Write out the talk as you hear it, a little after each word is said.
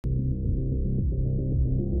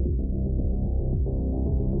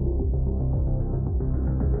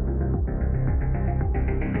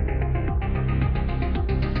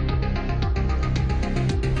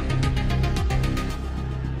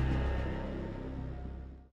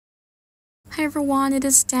Hi everyone, it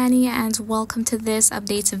is Dani'i and welcome to this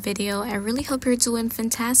updated video. I really hope you're doing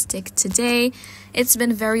fantastic today. It's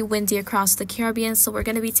been very windy across the Caribbean, so we're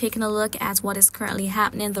going to be taking a look at what is currently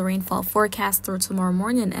happening, the rainfall forecast through tomorrow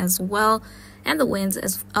morning as well, and the winds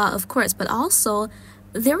as of course, but also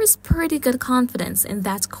there is pretty good confidence in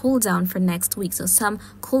that cool down for next week. So some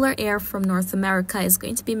cooler air from North America is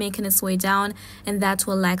going to be making its way down, and that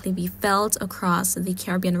will likely be felt across the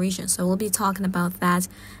Caribbean region. So we'll be talking about that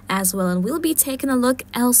as well, and we'll be taking a look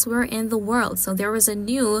elsewhere in the world. So there is a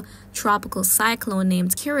new tropical cyclone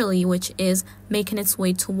named KIRRILY, which is making its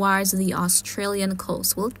way towards the Australian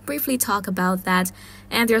coast. We'll briefly talk about that.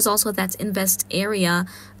 And there's also that invest area,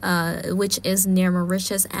 which is near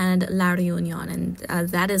Mauritius and La Reunion, and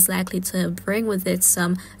that is likely to bring with it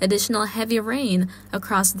some additional heavy rain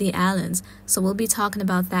across the islands. So we'll be talking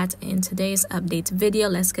about that in today's update video.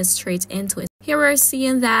 Let's get straight into it. Here we're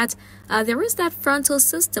seeing that there is that frontal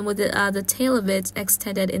system with the tail of it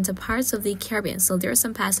extended into parts of the Caribbean. So there are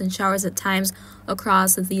some passing showers at times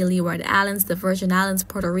across the Leeward Islands, the Virgin Islands,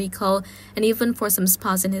 Puerto Rico, and even for some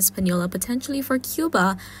spots in Hispaniola, potentially for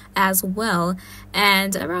Cuba as well.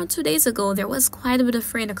 And around 2 days ago, there was quite a bit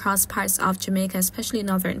of rain across parts of Jamaica, especially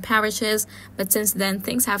northern parishes. But since then,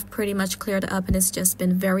 things have pretty much cleared up and it's just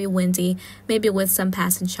been very windy, maybe with some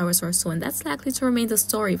passing showers or so. And that's likely to remain the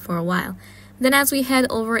story for a while. Then as we head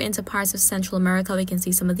over into parts of Central America, we can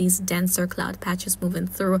see some of these denser cloud patches moving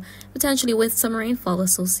through, potentially with some rainfall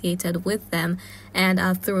associated with them.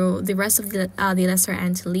 And through the rest of the Lesser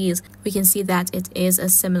Antilles, we can see that it is a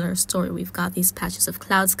similar story. We've got these patches of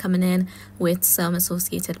clouds coming in with some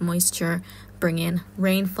associated moisture bringing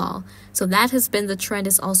rainfall. So that has been the trend.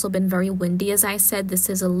 It's also been very windy. As I said, this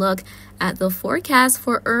is a look at the forecast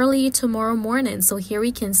for early tomorrow morning. So here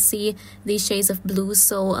we can see these shades of blue.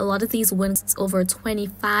 So a lot of these winds over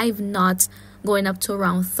 25 knots, going up to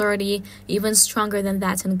around 30, even stronger than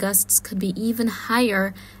that, and gusts could be even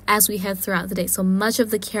higher as we head throughout the day. So much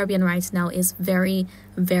of the Caribbean right now is very,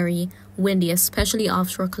 very windy, especially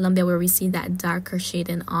offshore Colombia, where we see that darker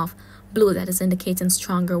shading of blue that is indicating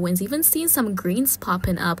stronger winds, even seeing some greens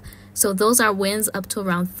popping up. So those are winds up to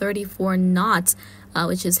around 34 knots,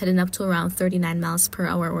 which is heading up to around 39 miles per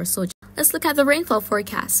hour or so. Let's look at the rainfall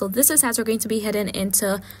forecast. So this is as we're going to be heading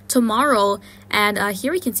into tomorrow, and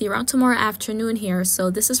here we can see around tomorrow afternoon here.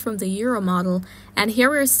 So this is from the Euro model, and here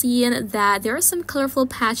we're seeing that there are some colorful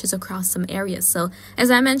patches across some areas. So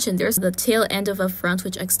as I mentioned, there's the tail end of a front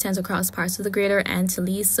which extends across parts of the Greater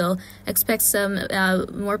Antilles. So expect some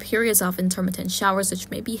more periods of intermittent showers, which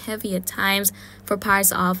may be heavy at times for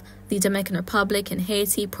parts of the Dominican Republic and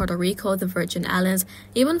Haiti, Puerto Rico, the Virgin Islands,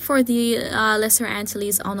 even for the Lesser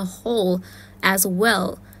Antilles on a whole as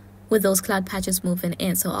well, with those cloud patches moving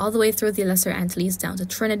in. So all the way through the Lesser Antilles down to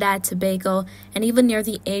Trinidad, Tobago, and even near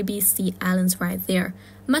the ABC Islands right there.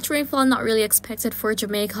 Much rainfall not really expected for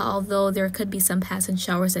Jamaica, although there could be some passing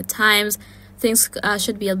showers at times. Things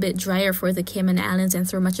should be a bit drier for the Cayman Islands and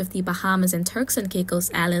through much of the Bahamas and Turks and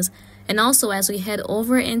Caicos Islands. And also as we head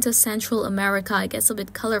over into Central America, it gets a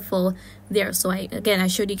bit colorful there. So I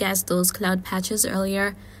showed you guys those cloud patches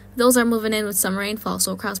earlier. Those are moving in with some rainfall.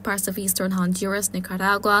 So across parts of eastern Honduras,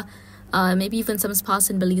 Nicaragua, maybe even some spots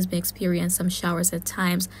in Belize may experience some showers at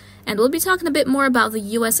times. And we'll be talking a bit more about the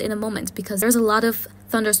U.S. in a moment, because there's a lot of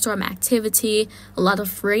thunderstorm activity, a lot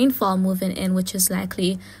of rainfall moving in, which is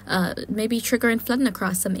likely maybe triggering flooding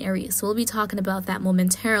across some areas. So we'll be talking about that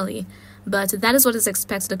momentarily. But that is what is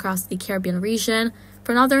expected across the Caribbean region.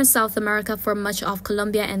 For northern South America, for much of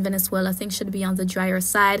Colombia and Venezuela, things should be on the drier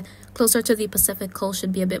side. Closer to the Pacific coast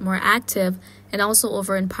should be a bit more active. And also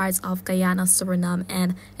over in parts of Guyana, Suriname,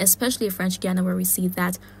 and especially French Guiana, where we see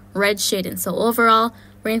that red shading. So overall,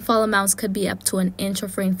 rainfall amounts could be up to an inch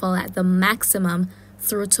of rainfall at the maximum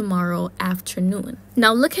through tomorrow afternoon.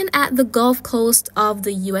 Now looking at the Gulf Coast of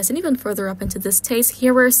the U.S. and even further up into the states,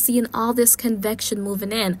 here we're seeing all this convection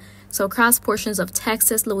moving in. So across portions of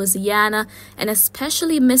Texas, Louisiana, and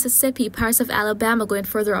especially Mississippi, parts of Alabama going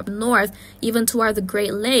further up north, even toward the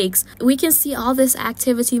Great Lakes, we can see all this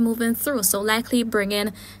activity moving through. So likely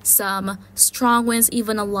bringing some strong winds,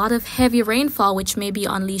 even a lot of heavy rainfall, which may be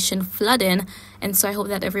unleashing flooding. And so I hope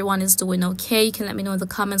that everyone is doing okay. You can let me know in the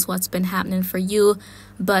comments what's been happening for you.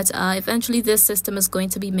 But eventually this system is going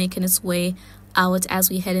to be making its way out as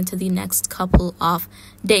we head into the next couple of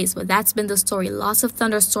days. But that's been the story. Lots of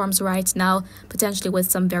thunderstorms right now, potentially with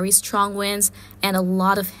some very strong winds and a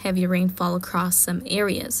lot of heavy rainfall across some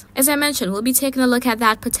areas. As I mentioned, we'll be taking a look at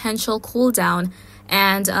that potential cool down.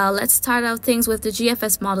 And let's start out things with the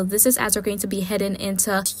GFS model. This is as we're going to be heading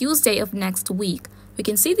into Tuesday of next week. we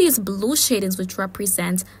can see these blue shadings which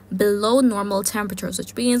represent below normal temperatures,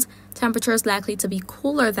 which means temperatures likely to be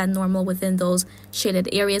cooler than normal within those shaded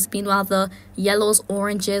areas. Meanwhile, the yellows,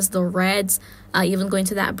 oranges, the reds, even going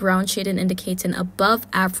to that brown shading indicating above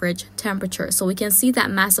average temperature. So we can see that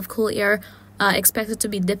mass of cool air expected to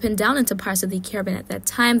be dipping down into parts of the Caribbean at that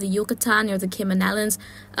time, the Yucatan or the Cayman Islands,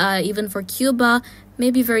 even for Cuba,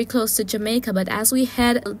 maybe very close to Jamaica. But as we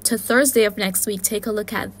head to Thursday of next week, take a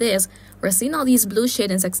look at this. We're seeing all these blue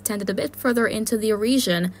shadings extended a bit further into the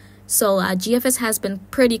region. So GFS has been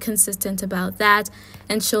pretty consistent about that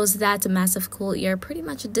and shows that the massive cool air pretty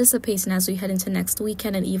much dissipating as we head into next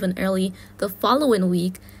weekend and even early the following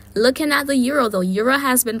week. Looking at the euro, though, euro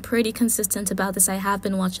has been pretty consistent about this. I have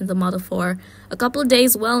been watching the model for a couple of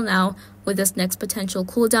days well now with this next potential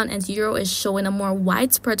cool down, and euro is showing a more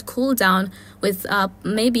widespread cool down with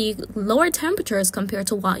maybe lower temperatures compared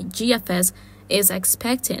to what GFS is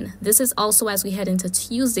expecting. This is also as we head into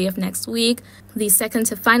Tuesday of next week, the second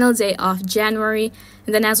to final day of January,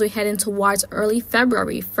 and then as we head in towards early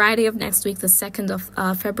February, Friday of next week, the 2nd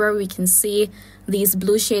of February, we can see these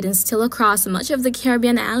blue shadings still across much of the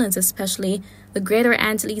Caribbean islands, especially the Greater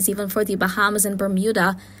Antilles, even for the Bahamas and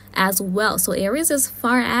Bermuda as well. So areas as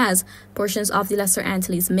far as portions of the Lesser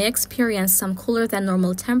Antilles may experience some cooler than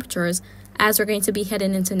normal temperatures as we're going to be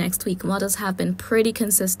heading into next week. Models have been pretty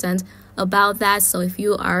consistent about that. So if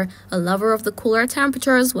you are a lover of the cooler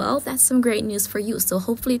temperatures, well, that's some great news for you. So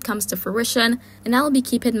hopefully it comes to fruition, and I will be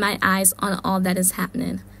keeping my eyes on all that is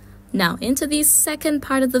happening. Now, into the second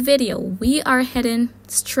part of the video, we are heading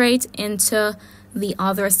straight into the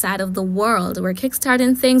other side of the world. We're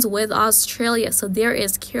kickstarting things with Australia. So there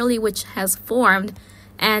is KIRRILY, which has formed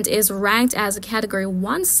and is ranked as a Category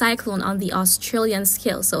 1 cyclone on the Australian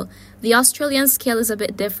scale. So the Australian scale is a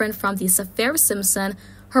bit different from the Saffir-Simpson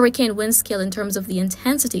hurricane wind scale in terms of the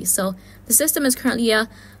intensity. So the system is currently a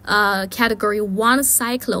Category 1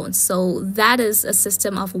 cyclone. So that is a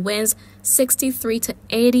system of winds 63 to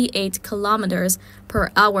 88 kilometers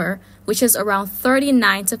per hour, which is around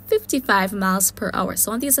 39 to 55 miles per hour.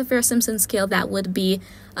 So on the Saffir-Simpson scale, that would be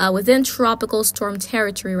within tropical storm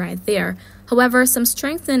territory right there. However, some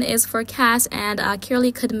strengthening is forecast, and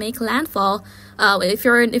KIRRILY could make landfall. If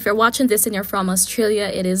you're watching this and you're from Australia,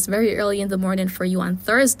 it is very early in the morning for you on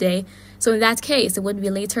Thursday. So in that case, it would be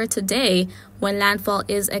later today when landfall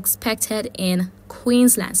is expected in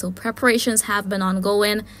Queensland. So preparations have been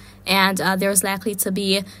ongoing, and there's likely to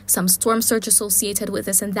be some storm surge associated with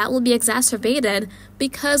this, and that will be exacerbated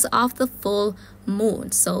because of the full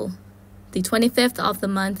moon. So the 25th of the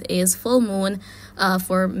month is full moon.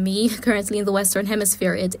 For me, currently in the Western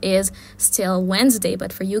Hemisphere, it is still Wednesday.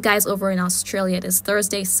 But for you guys over in Australia, it is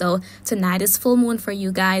Thursday. So tonight is full moon for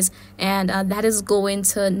you guys. And that is going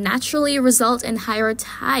to naturally result in higher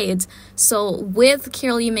tides. So with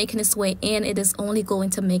KIRRILY making its way in, it is only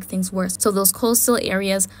going to make things worse. So those coastal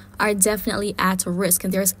areas are definitely at risk.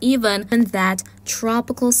 And there's even that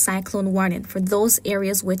tropical cyclone warning for those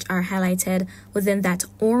areas which are highlighted within that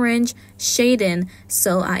orange shading.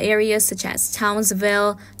 So areas such as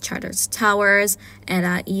Townsville, Charters Towers,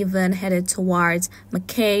 and even headed towards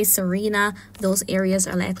Mackay, Serena, those areas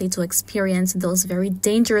are likely to experience those very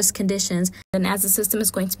dangerous conditions. And as the system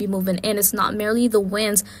is going to be moving in, it's not merely the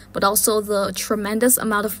winds, but also the tremendous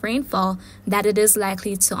amount of rainfall that it is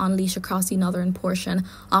likely to unleash across the northern portion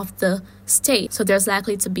of the state. So there's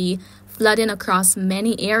likely to be flooding across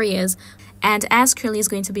many areas. And as KIRRILY is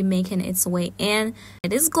going to be making its way in,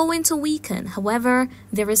 it is going to weaken. However,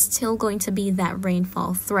 there is still going to be that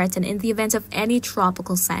rainfall threat. And in the event of any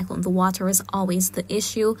tropical cyclone, the water is always the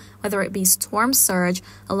issue, whether it be storm surge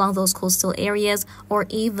along those coastal areas or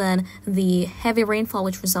even the heavy rainfall,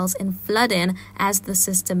 which results in flooding as the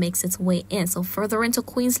system makes its way in. So further into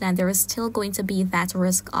Queensland, there is still going to be that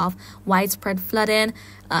risk of widespread flooding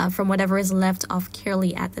from whatever is left of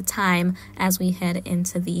KIRRILY at the time as we head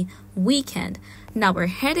into the weekend. Now we're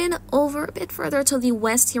heading over a bit further to the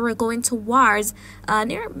west here. We're going towards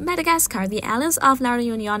near Madagascar, the islands of La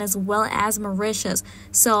Réunion, as well as Mauritius.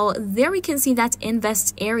 So there we can see that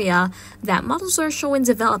invest area that models are showing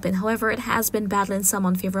developing. However, it has been battling some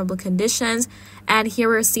unfavorable conditions, and here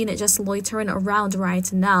we're seeing it just loitering around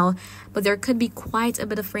right now. But there could be quite a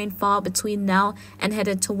bit of rainfall between now and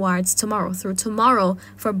headed towards tomorrow, through tomorrow,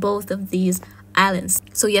 for both of these islands.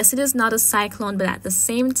 So yes, it is not a cyclone, but at the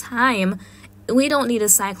same time, we don't need a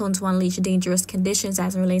cyclone to unleash dangerous conditions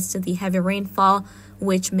as it relates to the heavy rainfall,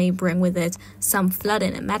 which may bring with it some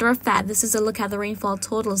flooding. As a matter of fact, this is a look at the rainfall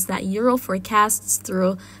totals that Euro forecasts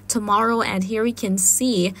through tomorrow, and here we can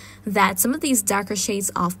see that some of these darker shades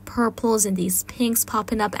of purples and these pinks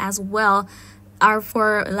popping up as well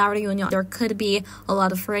For La Reunion, there could be a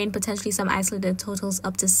lot of rain, potentially some isolated totals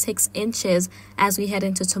up to 6 inches as we head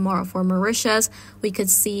into tomorrow. For Mauritius, we could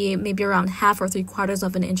see maybe around half or 3/4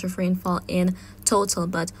 of an inch of rainfall in total,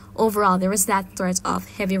 but overall there is that threat of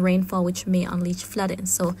heavy rainfall which may unleash flooding.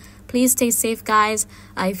 So please stay safe, guys.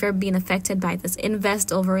 If you're being affected by this,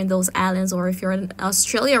 invest over in those islands, or if you're in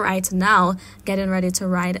Australia right now, getting ready to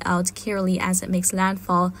ride out KIRRILY as it makes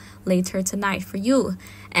landfall later tonight for you.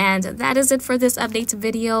 And that is it for this update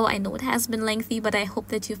video. I know it has been lengthy, but I hope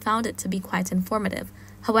that you found it to be quite informative.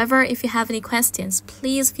 However, if you have any questions,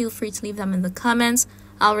 please feel free to leave them in the comments.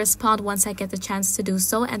 I'll respond once I get the chance to do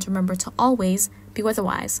so, and remember to always be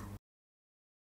weatherwise.